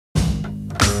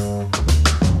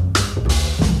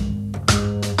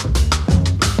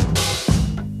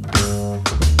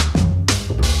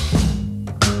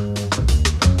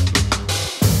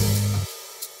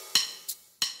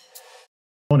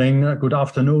morning, good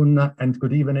afternoon, and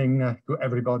good evening to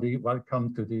everybody.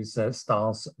 Welcome to this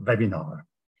STARS webinar.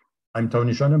 I'm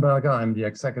Tony Schönenberger. I'm the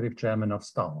Executive Chairman of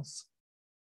STARS.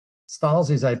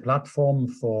 STARS is a platform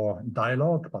for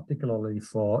dialogue, particularly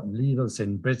for leaders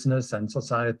in business and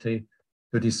society,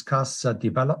 to discuss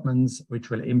developments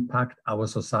which will impact our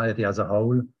society as a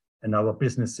whole and our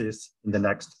businesses in the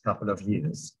next couple of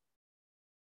years.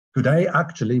 Today,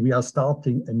 actually, we are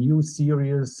starting a new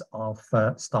series of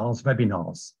STARS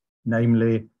webinars,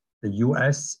 namely the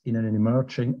US in an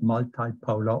emerging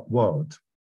multipolar world.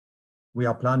 We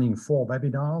are planning 4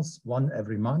 webinars, one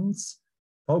every month,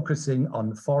 focusing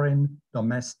on foreign,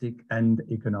 domestic, and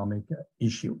economic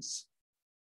issues.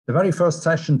 The very first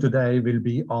session today will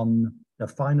be on the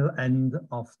final end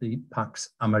of the Pax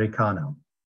Americana.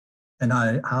 And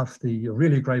I have the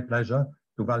really great pleasure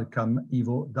to welcome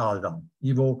Ivo DAALDER.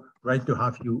 Ivo, great to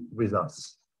have you with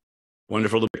us.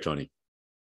 Wonderful to be here, Tony.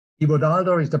 Ivo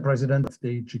DAALDER is the president of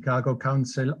the Chicago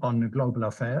Council on Global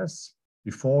Affairs.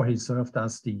 Before, he served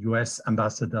as the US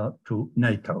ambassador to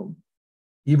NATO.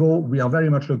 Ivo, we are very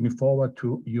much looking forward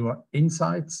to your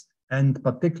insights and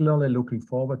particularly looking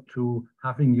forward to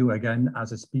having you again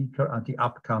as a speaker at the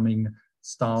upcoming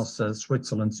STARS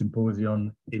Switzerland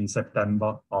Symposium in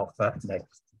September of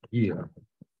next year.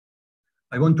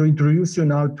 I want to introduce you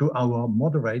now to our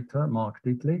moderator, Mark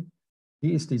Ditley.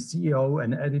 He is the CEO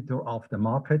and editor of The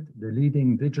Market, the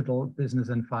leading digital business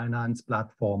and finance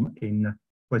platform in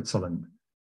Switzerland.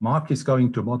 Mark is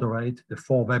going to moderate the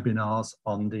 4 webinars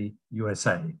on the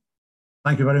USA.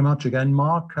 Thank you very much again,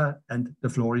 Mark, and the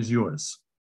floor is yours.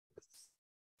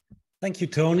 Thank you,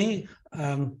 Tony.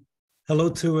 Hello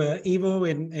to Ivo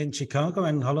in Chicago,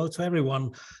 and hello to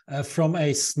everyone from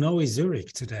a snowy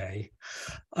Zurich today.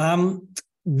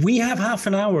 We have half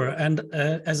an hour, and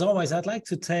as always, I'd like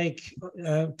to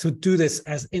do this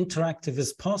as interactive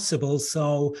as possible.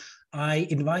 So I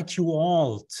invite you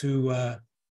all to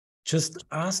just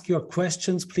ask your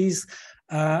questions. Please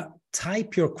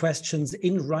type your questions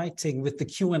in writing with the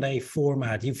Q&A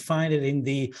format. You find it in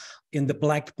the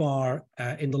black bar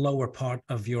in the lower part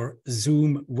of your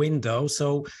Zoom window.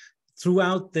 So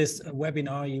throughout this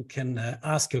webinar, you can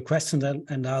ask your questions,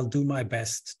 and I'll do my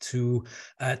best to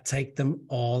take them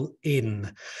all in.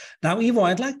 Now, Ivo,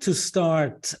 I'd like to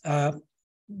start.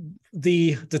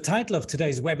 The title of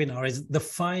today's webinar is The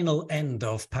Final End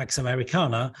of Pax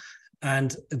Americana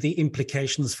and the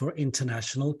Implications for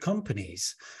International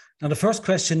Companies. Now, the first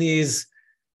question is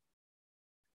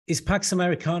Pax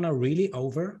Americana really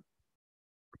over?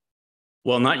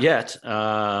 Well, not yet.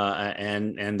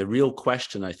 And the real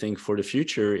question, I think, for the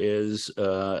future is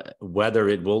whether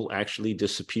it will actually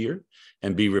disappear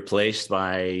and be replaced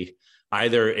by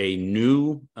either a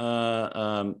new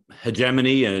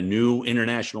hegemony and a new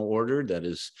international order that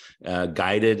is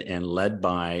guided and led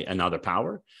by another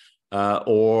power,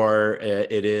 or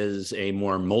it is a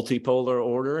more multipolar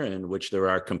order in which there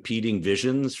are competing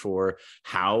visions for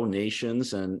how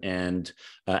nations and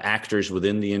actors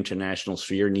within the international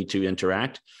sphere need to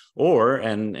interact, or,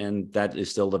 and that is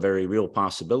still a very real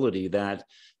possibility, that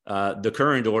the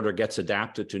current order gets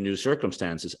adapted to new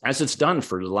circumstances, as it's done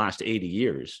for the last 80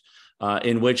 years,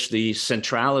 in which the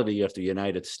centrality of the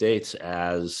United States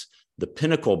as the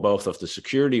pinnacle both of the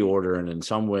security order and in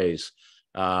some ways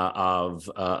of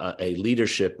a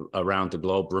leadership around the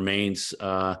globe remains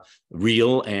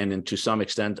real and to some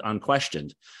extent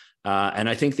unquestioned. And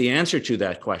I think the answer to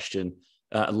that question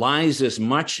lies as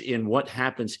much in what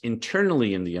happens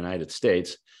internally in the United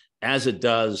States as it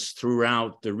does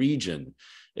throughout the region.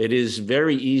 It is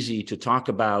very easy to talk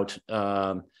about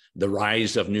the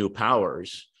rise of new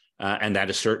powers. And that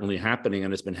is certainly happening,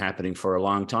 and it's been happening for a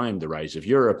long time. The rise of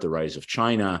Europe, the rise of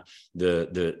China,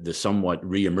 the somewhat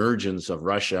reemergence of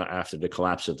Russia after the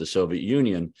collapse of the Soviet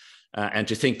Union, and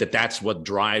to think that that's what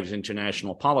drives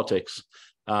international politics.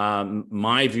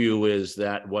 My view is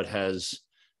that what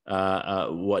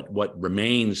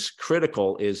remains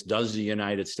critical is, does the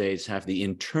United States have the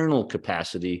internal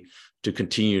capacity to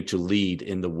continue to lead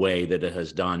in the way that it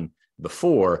has done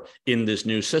before in this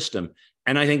new system?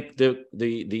 And I think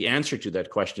the answer to that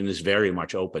question is very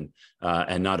much open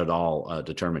and not at all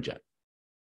determined yet.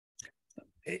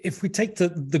 If we take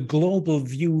the global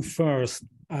view first,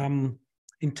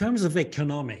 in terms of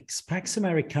economics, Pax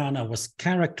Americana was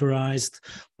characterized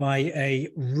by a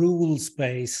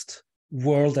rules-based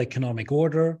world economic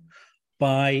order,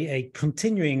 by a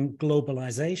continuing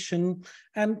globalization,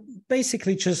 and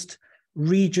basically just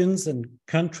regions and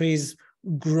countries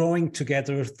growing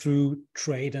together through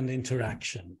trade and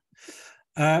interaction.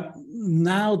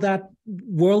 Now that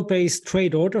world-based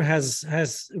trade order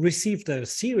has received a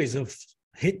series of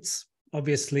hits,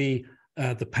 obviously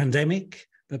the pandemic.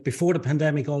 But before the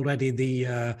pandemic, already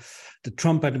the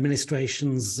Trump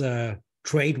administration's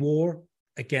trade war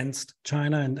against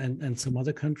China and some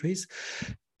other countries.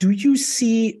 Do you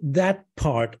see that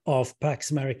part of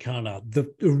Pax Americana,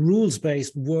 the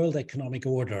rules-based world economic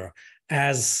order,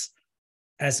 as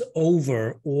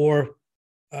over, or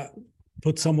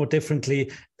put somewhat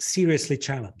differently, seriously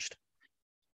challenged?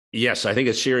 Yes, I think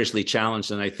it's seriously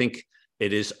challenged, and I think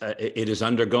it is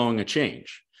undergoing a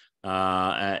change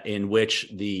in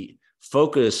which the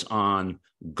focus on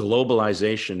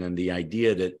globalization and the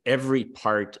idea that every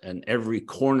part and every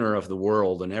corner of the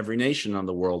world and every nation on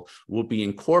the world will be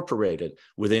incorporated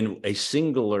within a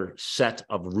singular set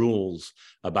of rules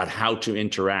about how to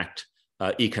interact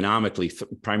economically,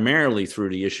 primarily through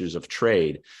the issues of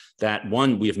trade. That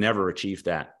one, we have never achieved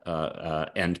that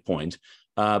endpoint.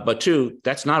 But two,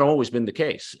 that's not always been the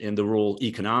case in the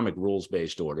economic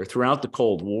rules-based order. Throughout the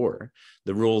Cold War,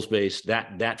 the rules-based,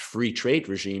 that free trade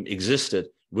regime existed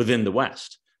within the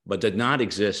West, but did not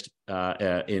exist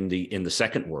in the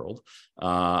Second World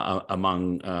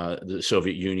among the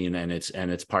Soviet Union and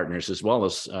its partners, as well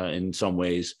as in some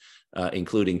ways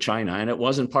including China. And it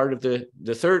wasn't part of the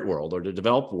Third World or the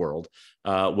developed world,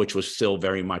 which was still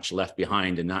very much left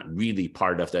behind and not really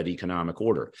part of that economic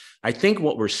order. I think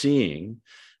what we're seeing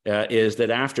is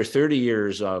that after 30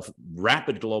 years of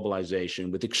rapid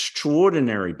globalization with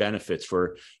extraordinary benefits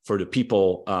for the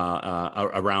people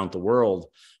around the world,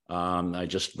 I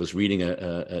just was reading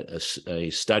a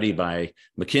study by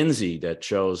McKinsey that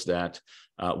shows that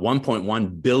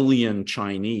 1.1 billion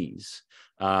Chinese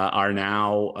are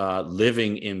now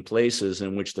living in places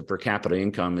in which the per capita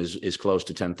income is close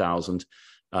to 10,000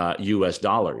 US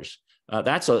dollars.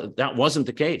 That wasn't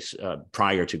the case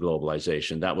prior to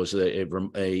globalization. That was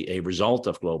a result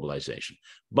of globalization.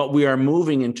 But we are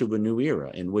moving into a new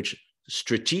era in which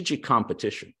strategic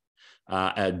competition,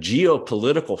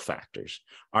 geopolitical factors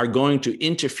are going to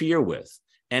interfere with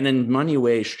and in many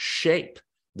ways shape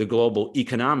the global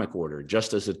economic order,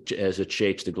 just as it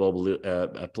shapes the global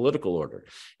political order.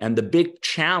 And the big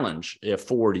challenge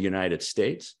for the United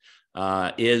States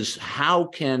is how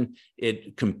can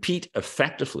it compete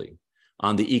effectively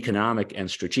on the economic and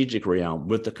strategic realm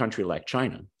with a country like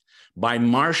China by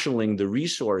marshaling the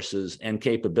resources and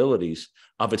capabilities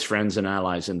of its friends and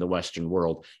allies in the Western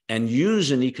world, and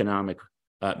use an economic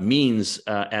means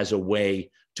as a way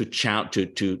to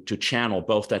channel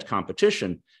both that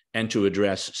competition and to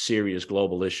address serious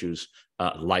global issues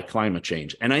like climate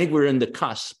change. And I think we're in the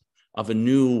cusp of a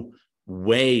new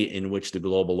way in which the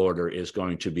global order is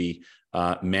going to be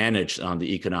managed on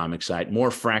the economic side, more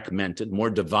fragmented,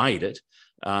 more divided,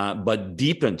 but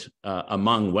deepened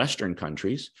among Western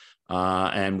countries.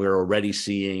 And we're already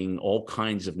seeing all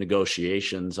kinds of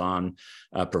negotiations on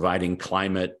providing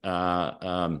climate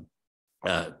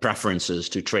preferences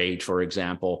to trade, for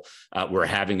example. We're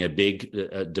having a big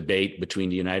debate between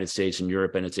the United States and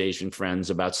Europe and its Asian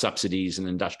friends about subsidies and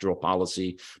industrial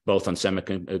policy, both on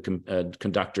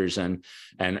semiconductors and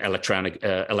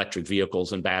electric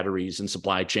vehicles and batteries and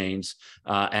supply chains.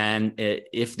 And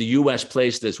if the U.S.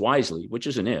 plays this wisely, which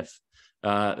is an if,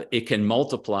 it can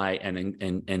multiply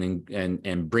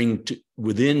and bring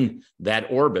within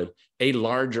that orbit a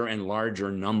larger and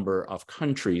larger number of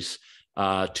countries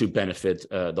to benefit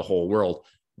the whole world,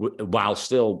 while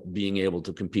still being able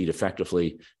to compete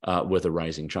effectively with a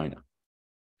rising China.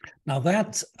 Now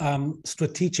that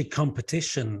strategic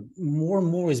competition more and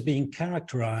more is being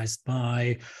characterized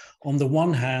by, on the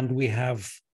one hand, we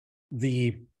have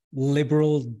the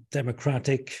liberal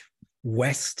democratic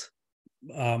West,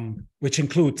 which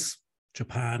includes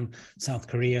Japan, South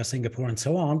Korea, Singapore, and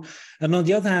so on. And on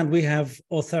the other hand, we have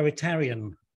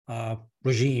authoritarian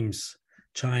regimes,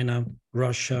 China,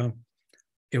 Russia,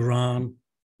 Iran,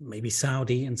 maybe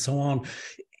Saudi, and so on.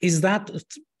 Is that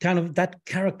kind of that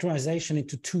characterization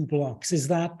into two blocks? Is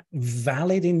that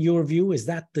valid in your view? Is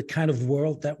that the kind of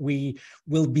world that we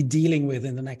will be dealing with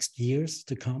in the next years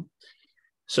to come?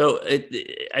 So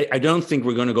I don't think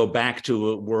we're going to go back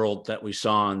to a world that we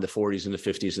saw in the 40s and the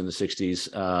 50s and the 60s,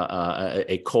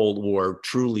 a Cold War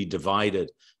truly divided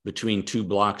between two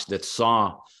blocks that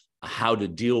saw how to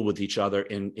deal with each other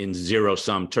in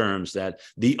zero-sum terms, that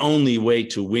the only way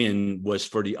to win was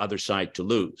for the other side to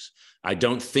lose. I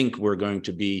don't think we're going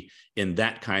to be in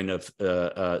that kind of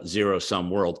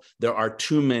zero-sum world. There are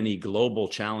too many global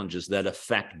challenges that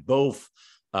affect both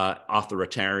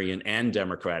authoritarian and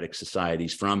democratic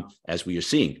societies, from, as we are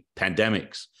seeing,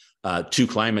 pandemics, to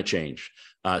climate change,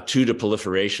 to the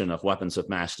proliferation of weapons of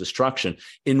mass destruction,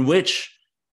 in which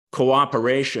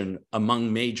cooperation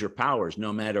among major powers,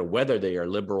 no matter whether they are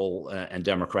liberal and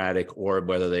democratic or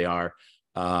whether they are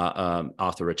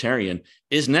authoritarian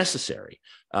is necessary.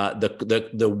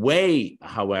 The way,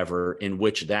 however, in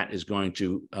which that is going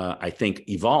to, I think,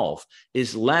 evolve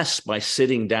is less by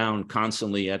sitting down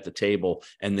constantly at the table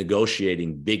and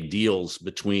negotiating big deals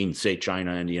between, say,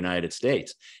 China and the United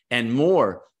States, and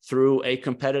more through a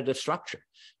competitive structure,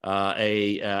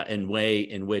 a way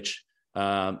in which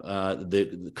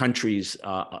the countries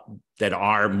that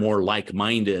are more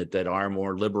like-minded, that are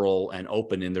more liberal and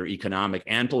open in their economic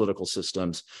and political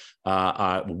systems,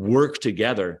 work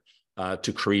together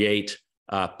to create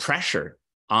pressure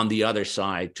on the other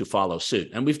side to follow suit.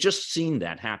 And we've just seen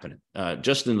that happen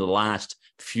just in the last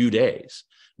few days.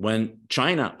 When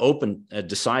China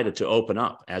decided to open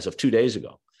up, as of 2 days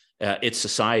ago, its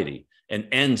society and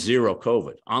end zero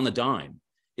COVID on the dime,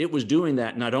 it was doing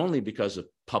that not only because of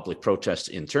public protests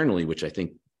internally, which I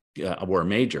think were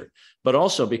major, but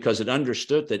also because it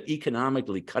understood that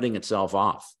economically cutting itself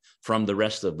off from the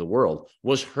rest of the world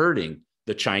was hurting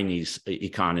the Chinese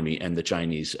economy and the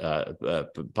Chinese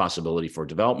possibility for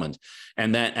development.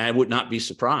 And that I would not be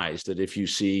surprised that if you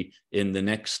see in the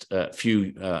next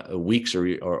few weeks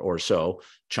or so,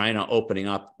 China opening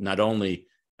up not only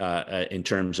in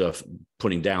terms of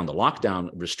putting down the lockdown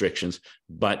restrictions,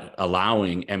 but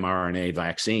allowing mRNA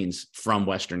vaccines from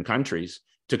Western countries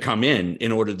to come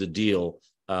in order to deal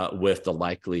with the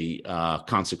likely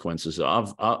consequences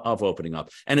of opening up.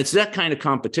 And it's that kind of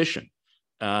competition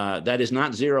that is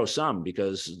not zero sum,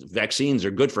 because vaccines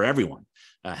are good for everyone.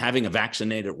 Having a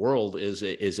vaccinated world is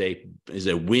a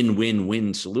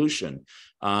win-win-win solution,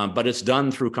 but it's done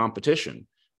through competition.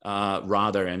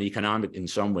 Rather, and economic, in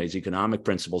some ways, economic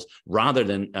principles, rather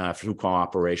than through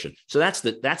cooperation. So that's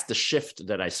the shift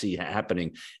that I see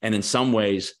happening. And in some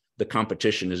ways, the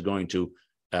competition is going to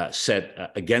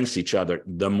set against each other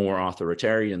the more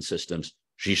authoritarian systems.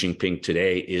 Xi Jinping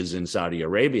today is in Saudi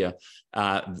Arabia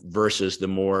versus the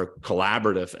more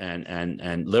collaborative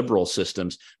and liberal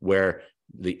systems where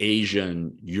the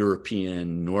Asian,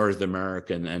 European, North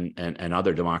American, and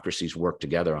other democracies work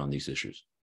together on these issues.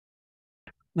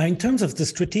 Now, in terms of the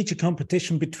strategic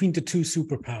competition between the two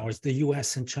superpowers, the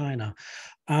US and China,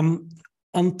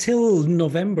 until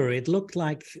November, it looked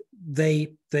like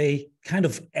they kind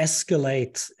of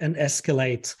escalate.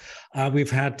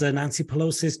 We've had Nancy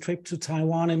Pelosi's trip to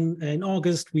Taiwan in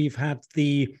August. We've had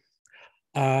the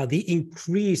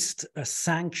increased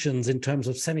sanctions in terms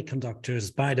of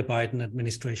semiconductors by the Biden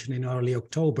administration in early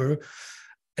October.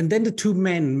 And then the two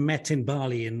men met in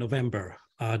Bali in November.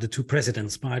 The two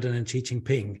presidents, Biden and Xi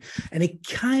Jinping. And it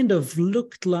kind of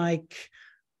looked like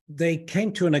they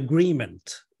came to an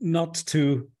agreement not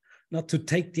to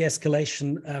take the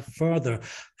escalation further.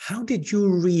 How did you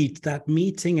read that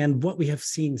meeting and what we have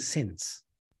seen since?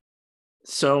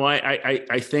 So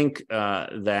I think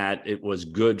that it was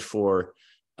good for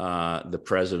the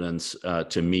presidents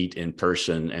to meet in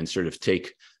person and sort of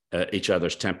take each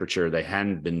other's temperature. They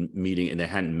hadn't been meeting and they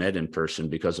hadn't met in person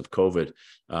because of COVID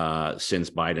since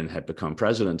Biden had become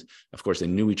president. Of course, they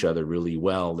knew each other really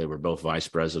well. They were both vice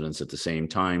presidents at the same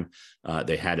time.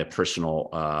 They had a personal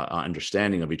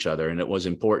understanding of each other, and it was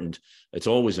important. It's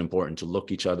always important to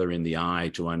look each other in the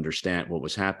eye to understand what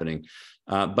was happening.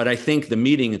 But I think the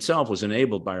meeting itself was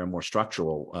enabled by a more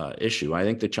structural issue. I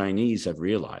think the Chinese have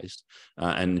realized,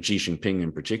 and Xi Jinping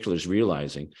in particular is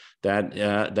realizing that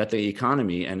the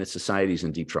economy and its society is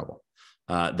in deep trouble.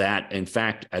 That, in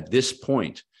fact, at this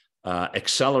point,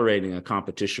 accelerating a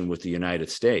competition with the United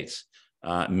States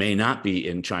may not be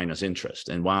in China's interest.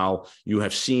 And while you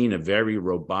have seen a very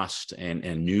robust and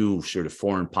new sort of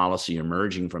foreign policy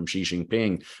emerging from Xi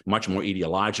Jinping, much more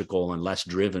ideological and less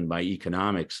driven by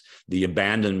economics, the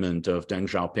abandonment of Deng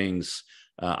Xiaoping's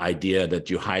idea that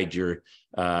you hide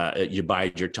you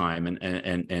bide your time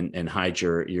and hide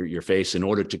your face in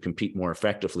order to compete more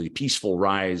effectively, peaceful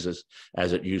rise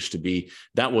as it used to be,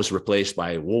 that was replaced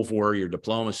by wolf warrior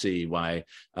diplomacy, by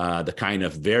the kind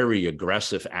of very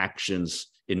aggressive actions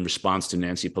in response to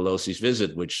Nancy Pelosi's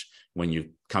visit, which, when you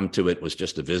come to it, was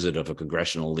just a visit of a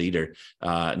congressional leader,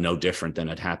 no different than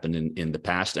it happened in the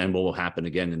past and will happen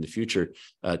again in the future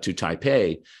to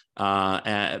Taipei.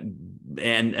 But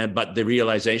the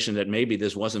realization that maybe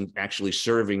this wasn't actually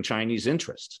serving Chinese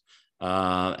interests.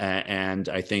 And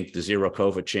I think the zero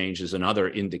COVID change is another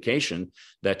indication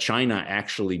that China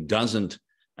actually doesn't,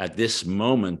 at this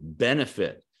moment,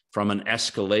 benefit from an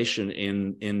escalation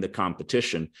in the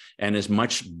competition, and is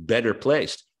much better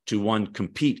placed to, one,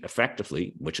 compete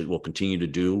effectively, which it will continue to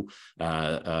do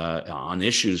on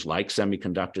issues like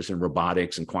semiconductors and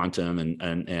robotics and quantum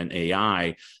and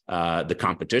AI. The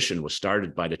competition was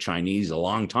started by the Chinese a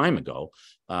long time ago,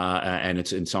 and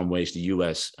it's in some ways the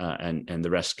U.S. And the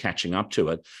rest catching up to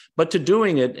it, but to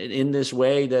doing it in this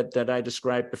way that I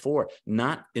described before,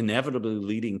 not inevitably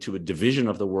leading to a division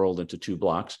of the world into two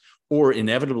blocks, or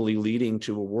inevitably leading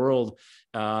to a world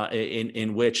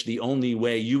in which the only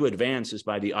way you advance is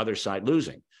by the other side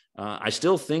losing. I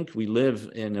still think we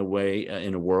live in a way,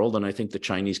 in a world, and I think the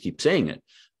Chinese keep saying it,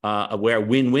 where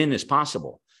win-win is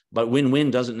possible. But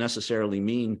win-win doesn't necessarily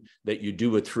mean that you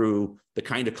do it through the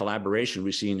kind of collaboration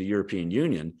we see in the European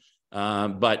Union,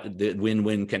 but the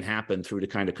win-win can happen through the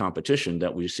kind of competition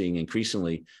that we're seeing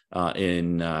increasingly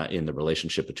in the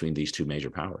relationship between these two major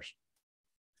powers.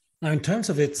 Now, in terms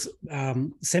of its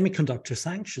semiconductor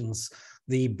sanctions,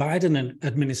 the Biden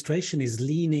administration is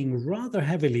leaning rather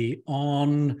heavily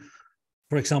on,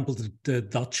 for example, the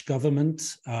Dutch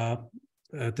government,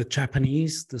 the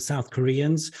Japanese, the South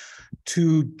Koreans,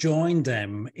 to join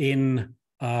them in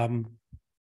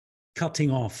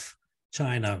cutting off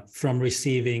China from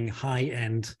receiving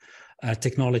high-end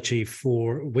technology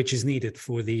which is needed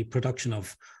for the production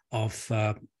of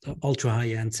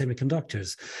ultra-high-end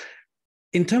semiconductors.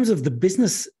 In terms of the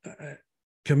business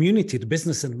community, the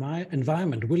business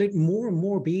environment, will it more and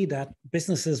more be that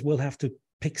businesses will have to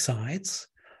pick sides?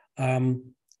 A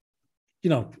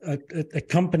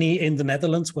company in the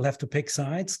Netherlands will have to pick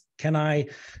sides. Can I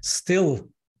still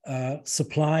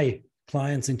supply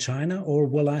clients in China, or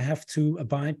will I have to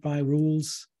abide by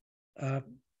rules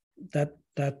that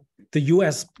the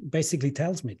US basically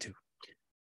tells me to?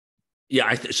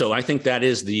 Yeah, so I think that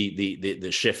is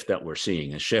the shift that we're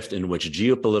seeing, a shift in which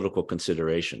geopolitical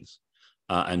considerations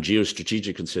and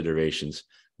geostrategic considerations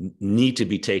need to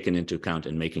be taken into account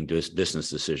in making business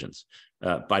decisions.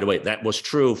 By the way, that was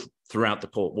true throughout the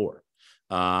Cold War.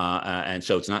 And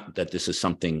so it's not that this is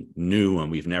something new and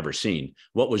we've never seen.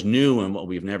 What was new and what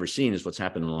we've never seen is what's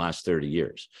happened in the last 30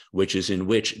 years, which is in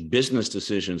which business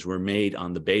decisions were made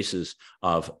on the basis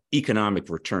of economic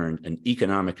return and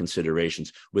economic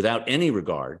considerations without any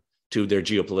regard to their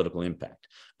geopolitical impact.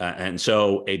 And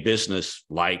so a business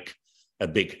like a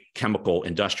big chemical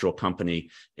industrial company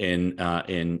in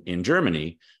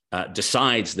Germany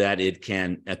decides that it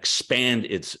can expand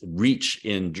its reach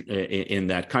in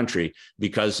that country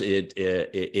because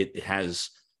it has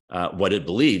what it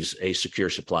believes a secure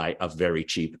supply of very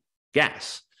cheap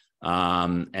gas.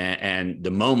 And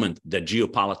the moment that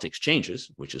geopolitics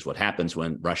changes, which is what happens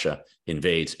when Russia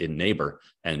invades a neighbor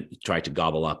and tries to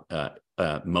gobble up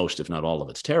most, if not all, of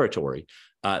its territory,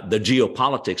 the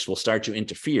geopolitics will start to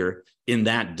interfere in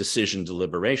that decision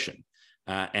deliberation.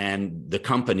 And the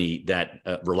company that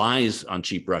relies on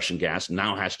cheap Russian gas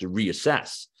now has to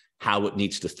reassess how it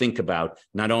needs to think about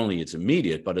not only its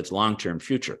immediate, but its long-term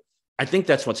future. I think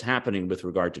that's what's happening with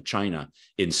regard to China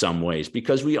in some ways,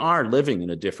 because we are living in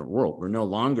a different world. We're no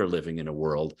longer living in a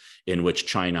world in which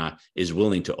China is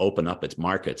willing to open up its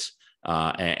markets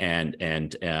and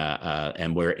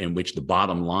where in which the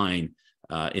bottom line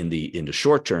in the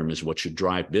short term is what should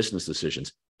drive business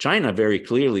decisions. China very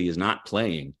clearly is not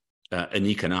playing an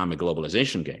economic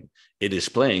globalization game. It is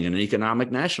playing an economic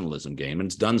nationalism game, and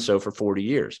it's done so for 40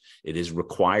 years. It is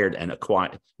required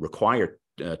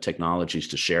technologies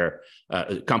to share,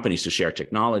 companies to share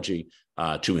technology,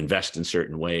 to invest in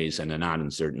certain ways and not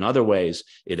in certain other ways.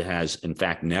 It has, in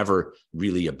fact, never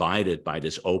really abided by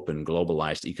this open,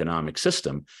 globalized economic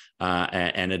system,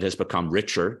 and it has become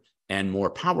richer and more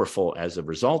powerful as a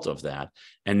result of that.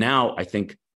 And now I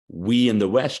think we in the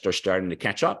West are starting to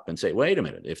catch up and say, wait a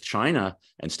minute, if China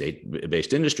and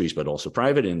state-based industries, but also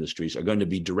private industries are going to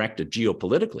be directed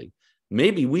geopolitically,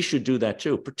 maybe we should do that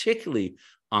too, particularly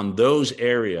on those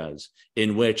areas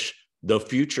in which the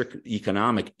future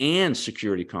economic and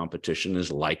security competition is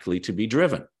likely to be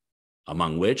driven,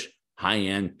 among which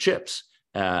high-end chips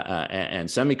and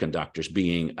semiconductors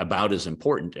being about as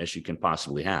important as you can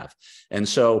possibly have. And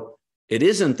so it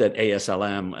isn't that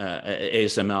ASML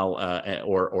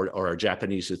or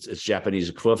Japanese, its Japanese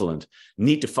equivalent,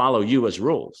 need to follow US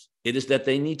rules. It is that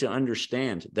they need to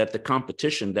understand that the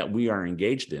competition that we are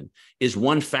engaged in is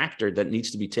one factor that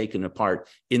needs to be taken apart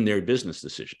in their business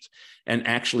decisions, and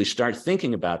actually start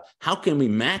thinking about how can we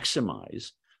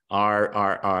maximize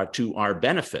to our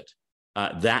benefit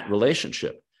that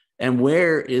relationship. And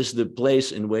where is the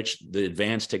place in which the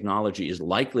advanced technology is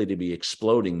likely to be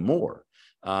exploding more?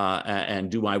 And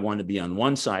do I want to be on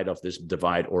one side of this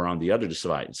divide or on the other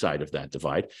side of that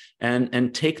divide,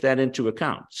 and take that into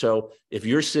account? So if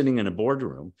you're sitting in a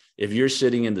boardroom, if you're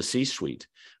sitting in the C-suite,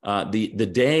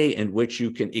 the day in which you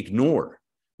can ignore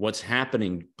what's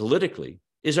happening politically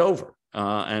is over.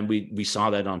 And we saw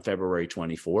that on February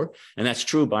 24. And that's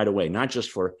true, by the way, not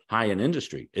just for high-end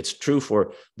industry. It's true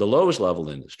for the lowest level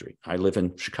industry. I live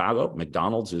in Chicago.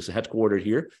 McDonald's is headquartered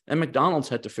here. And McDonald's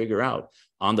had to figure out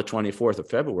on the 24th of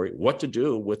February what to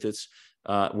do with its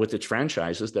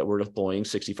franchises that were deploying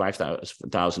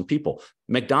 65,000 people.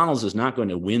 McDonald's is not going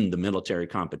to win the military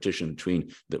competition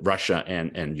between Russia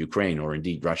and Ukraine, or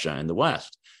indeed Russia and the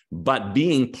West. But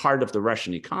being part of the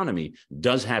Russian economy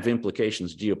does have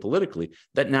implications geopolitically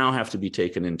that now have to be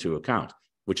taken into account,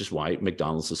 which is why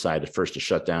McDonald's decided first to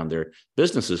shut down their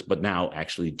businesses, but now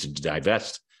actually to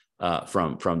divest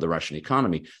from the Russian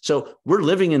economy. So we're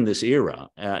living in this era,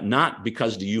 not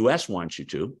because the US wants you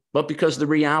to, but because the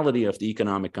reality of the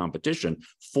economic competition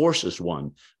forces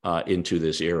one into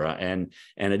this era. And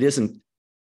it isn't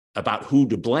about who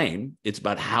to blame, it's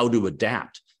about how to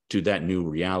adapt to that new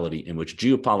reality in which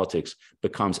geopolitics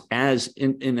becomes, as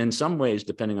in some ways,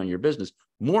 depending on your business,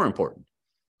 more important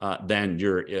than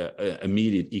your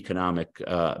immediate economic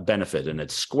benefit. And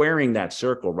it's squaring that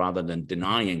circle rather than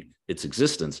denying its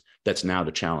existence that's now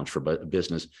the challenge for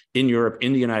business in Europe,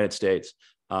 in the United States,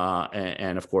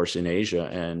 and of course in Asia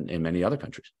and in many other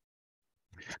countries.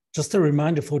 Just a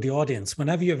reminder for the audience,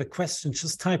 whenever you have a question,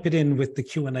 just type it in with the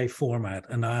Q&A format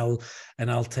and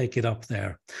I'll take it up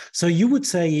there. So you would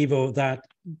say, Ivo, that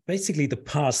basically the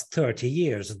past 30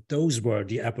 years, those were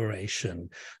the aberration.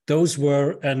 Those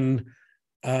were an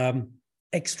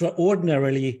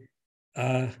extraordinarily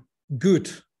good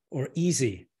or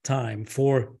easy time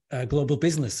for global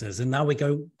businesses. And now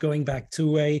we're going back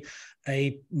to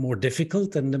a more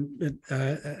difficult and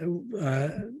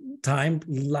time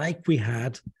like we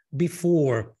had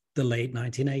before the late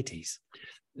 1980s.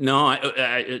 No,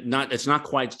 it's not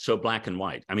quite so black and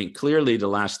white. I mean, clearly the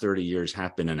last 30 years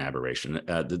have been an aberration.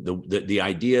 The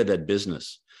idea that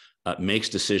business makes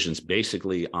decisions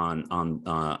basically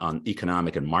on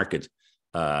economic and market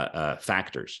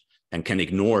factors and can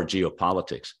ignore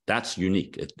geopolitics, that's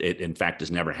unique. It in fact has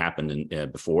never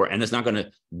happened before, and it's not going to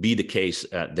be the case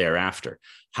thereafter.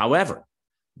 However,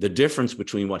 the difference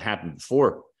between what happened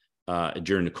before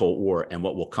during the Cold War and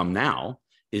what will come now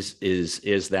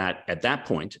is that at that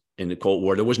point in the Cold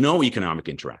War, there was no economic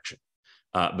interaction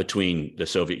between the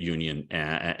Soviet Union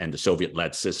and the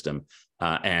Soviet-led system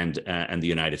and the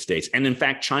United States. And in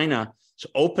fact, China's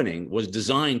opening was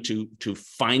designed to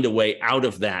find a way out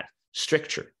of that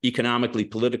stricture, economically,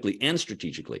 politically, and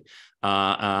strategically.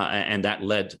 And that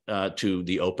led to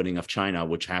the opening of China,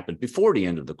 which happened before the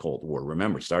end of the Cold War.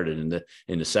 Remember, started in the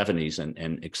 70s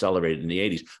and accelerated in the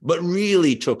 80s, but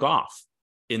really took off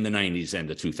in the 90s and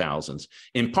the 2000s,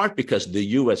 in part because the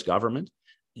US government,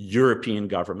 European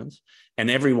governments, and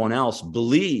everyone else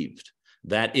believed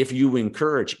that if you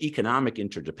encourage economic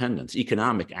interdependence,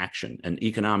 economic action, and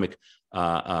economic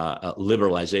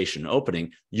liberalization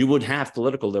opening, you would have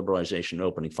political liberalization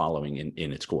opening following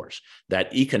in its course.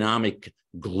 That economic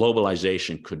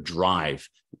globalization could drive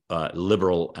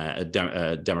liberal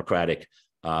democratic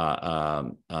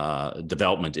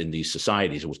development in these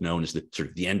societies. It was known as the sort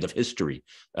of the end of history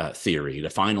theory, the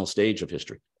final stage of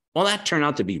history. Well, that turned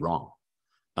out to be wrong.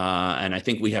 And I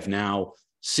think we have now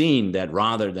seen that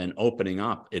rather than opening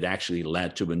up, it actually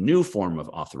led to a new form of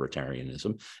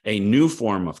authoritarianism, a new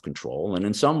form of control. And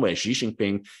in some ways, Xi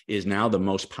Jinping is now the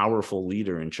most powerful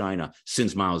leader in China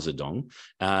since Mao Zedong.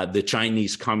 The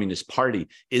Chinese Communist Party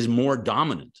is more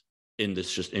dominant in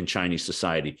Chinese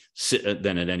society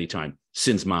than at any time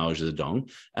since Mao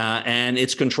Zedong. And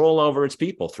its control over its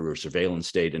people through a surveillance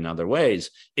state and other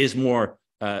ways is more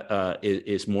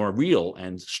real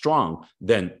and strong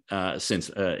than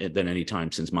any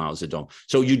time since Mao Zedong.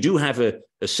 So you do have a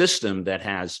system that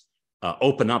has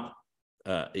opened up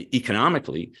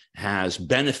economically, has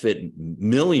benefited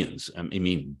millions, I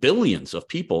mean billions of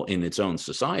people in its own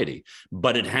society,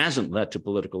 but it hasn't led to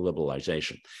political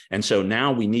liberalization. And so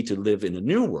now we need to live in a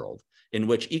new world in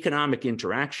which economic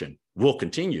interaction will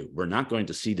continue. We're not going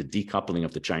to see the decoupling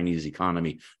of the Chinese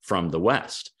economy from the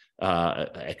West.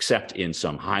 Except in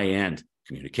some high-end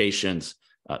communications,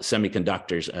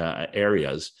 semiconductors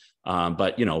areas.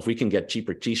 But, you know, if we can get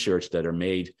cheaper T-shirts that are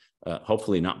made,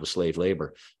 hopefully not with slave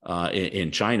labor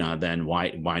in China, then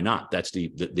why not? That's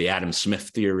the Adam Smith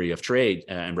theory of trade,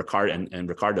 and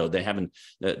Ricardo. They haven't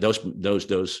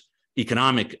those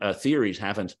economic theories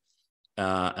haven't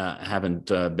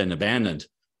been abandoned.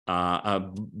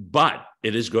 But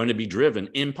it is going to be driven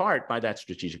in part by that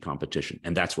strategic competition,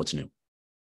 and that's what's new.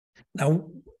 Now,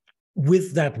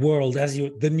 with that world,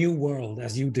 the new world,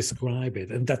 as you describe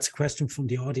it, and that's a question from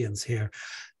the audience here,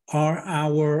 are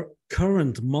our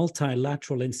current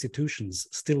multilateral institutions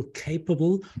still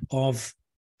capable of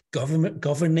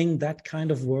governing that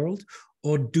kind of world,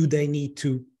 or do they need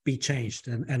to be changed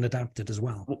and adapted as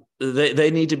well?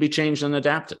 They need to be changed and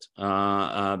adapted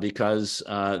because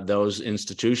those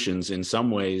institutions in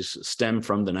some ways stem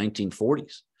from the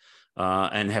 1940s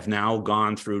and have now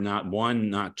gone through not one,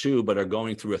 not two, but are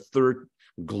going through a third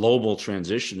global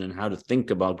transition in how to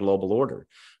think about global order.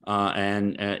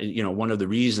 One of the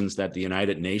reasons that the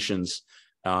United Nations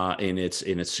in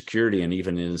its security and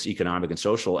even in its economic and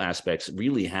social aspects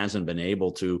really hasn't been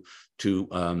able to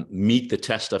meet the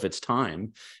test of its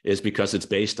time is because it's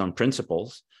based on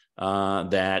principles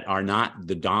that are not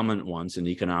the dominant ones in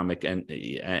economic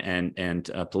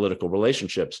and political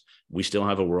relationships. We still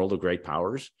have a world of great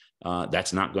powers.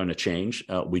 That's not going to change.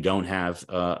 We don't have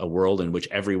a world in which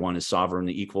everyone is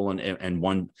sovereignly equal and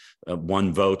one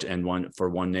vote and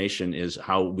one nation is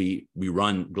how we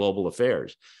run global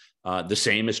affairs. The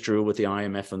same is true with the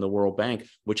IMF and the World Bank,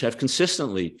 which have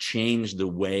consistently changed the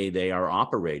way they are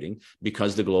operating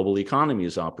because the global economy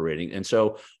is operating. And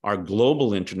so our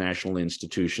global international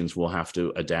institutions will have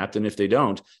to adapt. And if they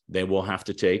don't, they will have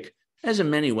to take, as in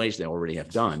many ways they already have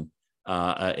done,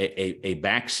 a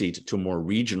backseat to more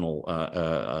regional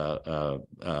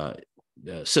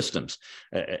systems.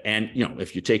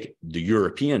 If you take the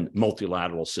European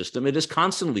multilateral system, it has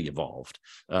constantly evolved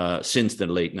since the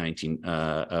late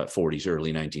 1940s,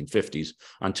 early 1950s,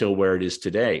 until where it is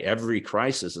today. Every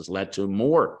crisis has led to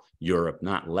more Europe,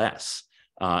 not less,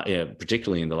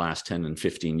 particularly in the last 10 and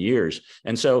 15 years.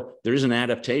 And so there is an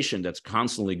adaptation that's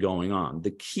constantly going on.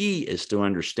 The key is to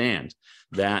understand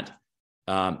that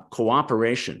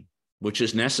cooperation, which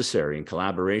is necessary in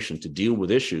collaboration to deal with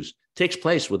issues, takes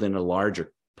place within a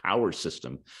larger power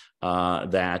system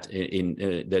that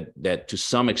to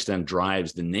some extent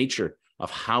drives the nature of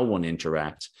how one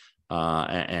interacts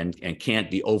and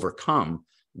can't be overcome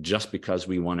just because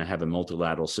we want to have a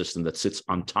multilateral system that sits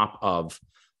on top of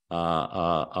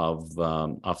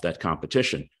that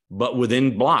competition. But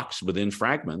within blocks, within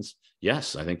fragments,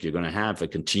 yes, I think you're going to have a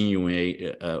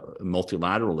continuing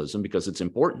multilateralism because it's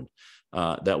important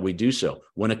that we do so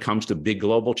when it comes to big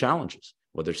global challenges,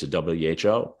 whether it's the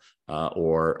WHO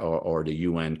or the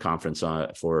UN Conference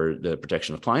for the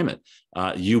Protection of Climate.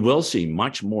 You will see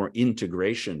much more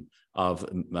integration of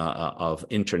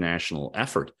international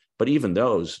effort, but even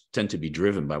those tend to be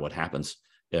driven by what happens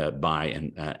by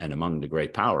and among the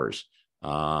great powers.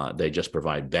 They just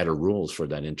provide better rules for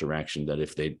that interaction than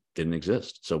if they didn't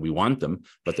exist. So we want them,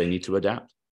 but they need to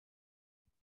adapt.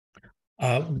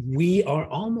 We are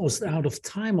almost out of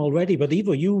time already, but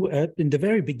Ivo, you in the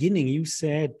very beginning, you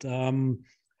said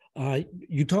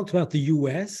you talked about the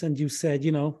US, and you said,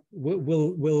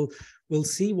 we'll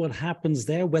see what happens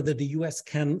there, whether the US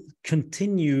can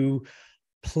continue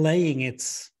playing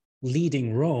its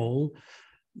leading role.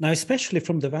 Now, especially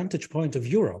from the vantage point of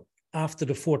Europe, after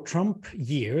the 4 Trump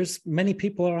years, many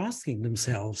people are asking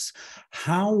themselves,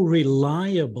 how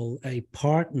reliable a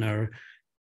partner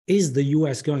is the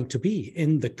US going to be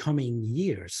in the coming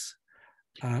years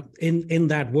in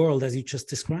that world as you just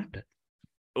described it?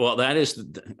 Well, that is,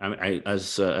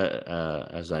 as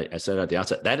I said at the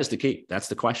outset, that is the key. That's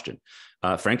the question.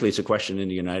 Frankly, it's a question in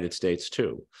the United States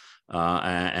too.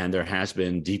 And there has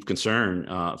been deep concern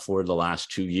for the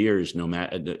last 2 years,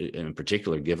 in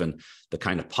particular, given the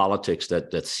kind of politics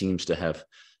that seems to have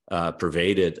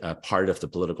pervaded part of the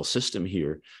political system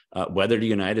here, whether the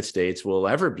United States will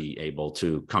ever be able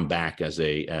to come back as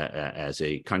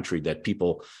a country that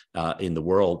people in the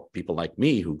world, people like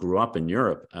me who grew up in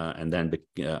Europe and then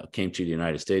came to the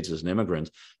United States as an immigrant,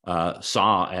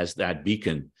 saw as that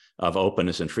beacon of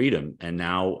openness and freedom. And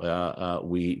now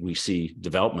we see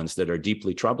developments that are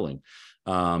deeply troubling.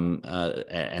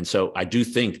 And so I do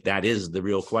think that is the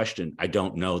real question. I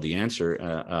don't know the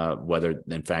answer, whether,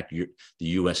 in fact, the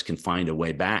U.S. can find a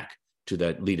way back to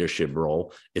that leadership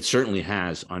role. It certainly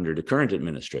has under the current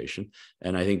administration.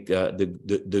 And I think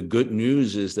the good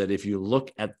news is that if you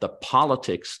look at the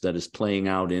politics that is playing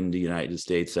out in the United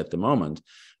States at the moment,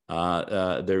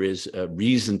 there is a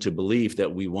reason to believe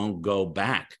that we won't go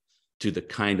back to the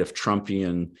kind of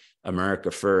Trumpian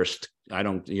America first,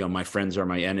 my friends are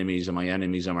my enemies and my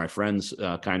enemies are my friends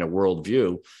kind of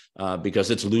worldview,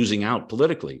 because it's losing out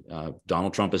politically.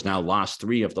 Donald Trump has now lost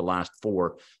 3 of the last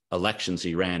 4 elections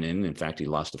he ran in. In fact, he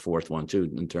lost the 4th one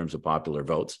too, in terms of popular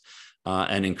votes.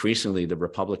 And increasingly, the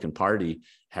Republican Party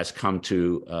has come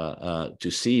to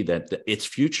see that its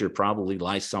future probably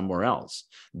lies somewhere else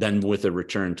than with a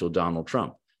return to Donald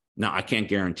Trump. Now, I can't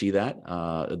guarantee that.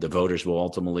 The voters will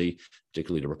ultimately,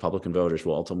 particularly the Republican voters,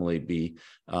 will ultimately be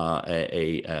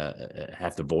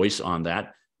have the voice on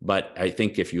that. But I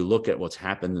think if you look at what's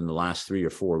happened in the last 3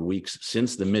 or 4 weeks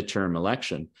since the midterm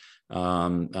election,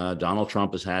 Donald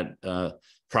Trump has had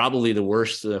probably the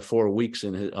worst 4 weeks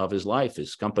of his life.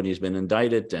 His company has been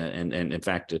indicted and in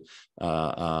fact,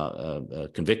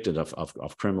 convicted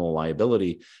of criminal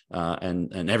liability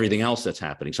and everything else that's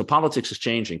happening. So politics is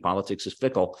changing. Politics is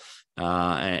fickle.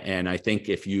 And I think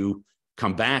if you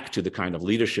come back to the kind of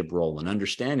leadership role and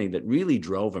understanding that really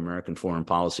drove American foreign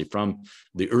policy from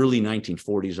the early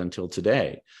 1940s until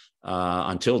today,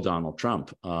 until Donald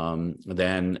Trump,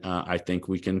 then I think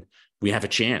we have a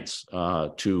chance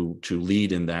to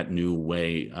lead in that new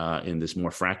way in this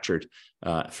more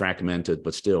fragmented,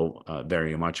 but still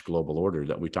very much global order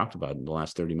that we talked about in the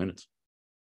last 30 minutes.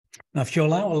 Now, if you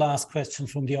allow a last question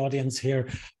from the audience here,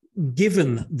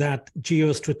 given that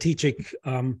geostrategic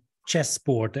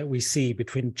chessboard that we see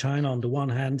between China on the one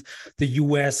hand, the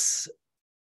US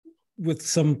with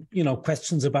some,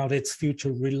 questions about its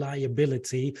future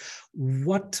reliability,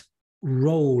 what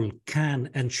role can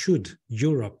and should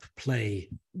Europe play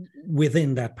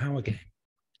within that power game?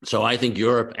 So I think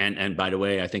Europe, and by the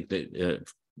way, I think that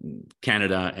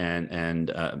Canada and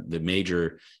the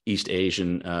major East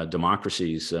Asian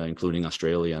democracies, including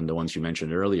Australia and the ones you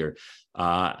mentioned earlier,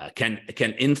 can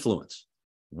influence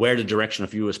where the direction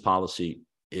of U.S. policy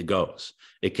it goes.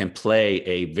 It can play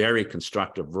a very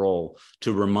constructive role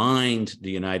to remind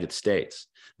the United States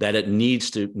that it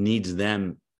needs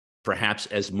them perhaps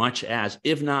as much as,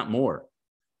 if not more,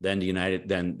 than they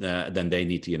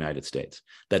need the United States.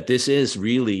 That this is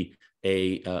really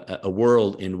a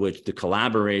world in which the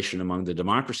collaboration among the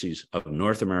democracies of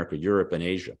North America, Europe, and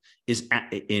Asia is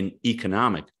in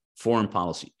economic, foreign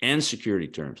policy, and security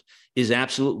terms is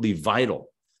absolutely vital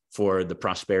for the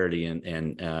prosperity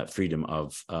and freedom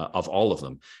of all of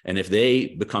them. And if they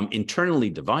become internally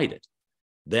divided,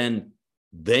 then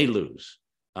they lose,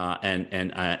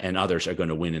 and others are going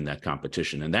to win in that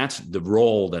competition. And that's the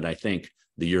role that I think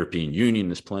the European Union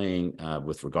is playing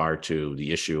with regard to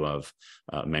the issue of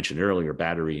mentioned earlier,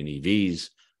 battery and EVs.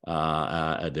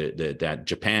 That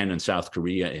Japan and South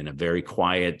Korea, in a very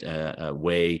quiet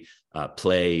way,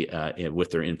 play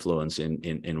with their influence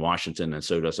in Washington, and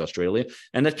so does Australia,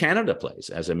 and that Canada plays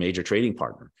as a major trading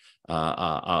partner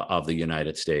of the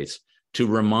United States, to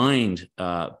remind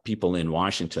people in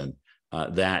Washington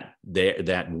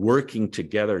that working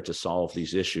together to solve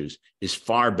these issues is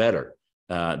far better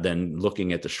than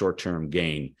looking at the short-term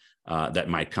gain that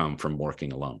might come from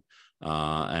working alone.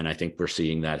 And I think we're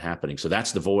seeing that happening. So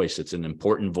that's the voice. It's an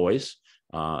important voice.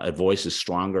 A voice is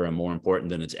stronger and more important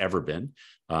than it's ever been.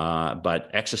 But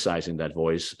exercising that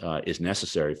voice is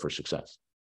necessary for success.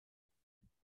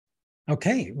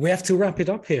 Okay, we have to wrap it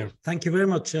up here. Thank you very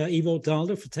much, Ivo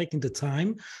DAALDER, for taking the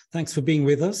time. Thanks for being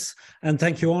with us. And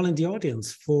thank you all in the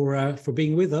audience for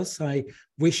being with us. I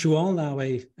wish you all now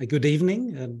a good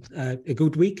evening and a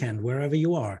good weekend, wherever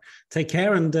you are. Take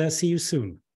care and see you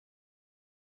soon.